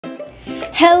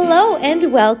Hello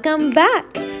and welcome back.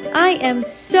 I am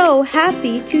so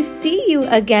happy to see you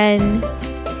again.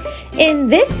 In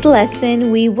this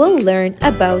lesson, we will learn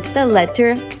about the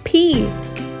letter P.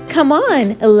 Come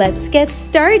on, let's get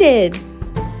started.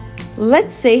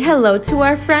 Let's say hello to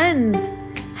our friends.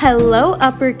 Hello,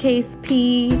 uppercase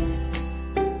P.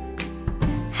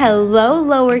 Hello,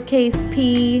 lowercase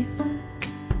p.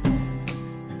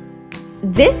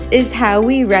 This is how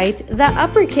we write the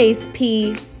uppercase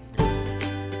P.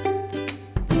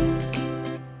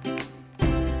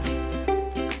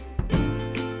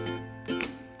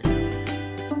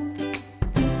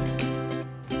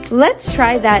 Let's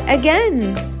try that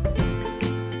again.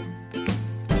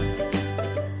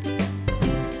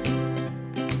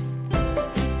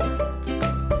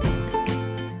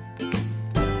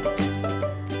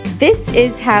 This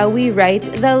is how we write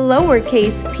the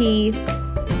lowercase p.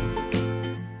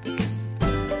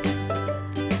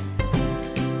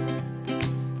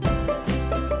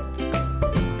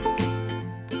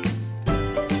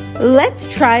 Let's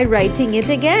try writing it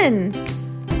again.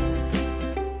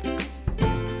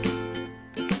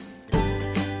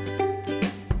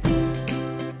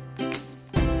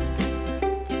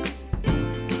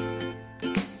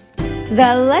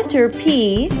 The letter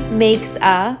P makes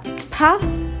a pa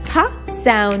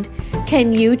sound.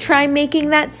 Can you try making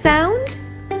that sound?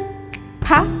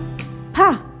 Pa.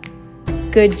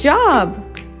 Good job.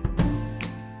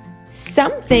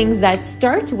 Some things that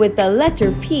start with the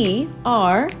letter P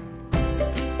are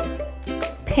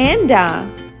panda,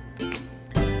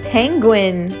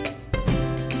 penguin,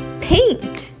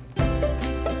 paint,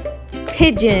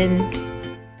 pigeon.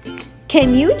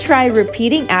 Can you try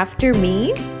repeating after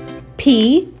me?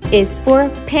 P is for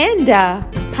panda,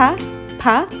 pa,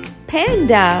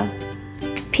 panda.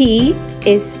 P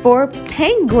is for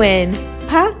penguin,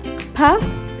 pa,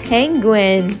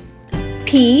 penguin.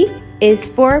 P is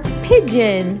for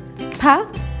pigeon, pa,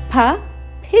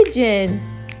 pigeon.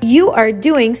 You are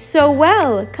doing so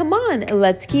well. Come on,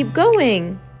 let's keep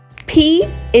going. P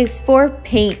is for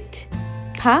paint,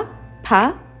 pa,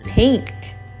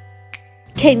 paint.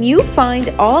 Can you find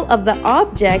all of the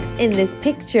objects in this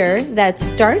picture that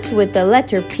start with the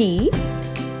letter P?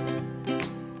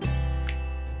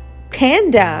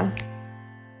 Panda,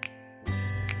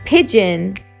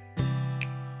 pigeon,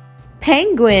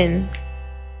 penguin,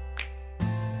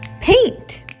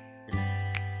 paint.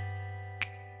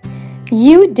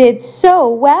 You did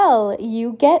so well.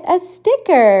 You get a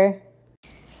sticker.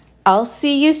 I'll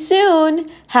see you soon.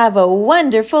 Have a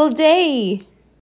wonderful day.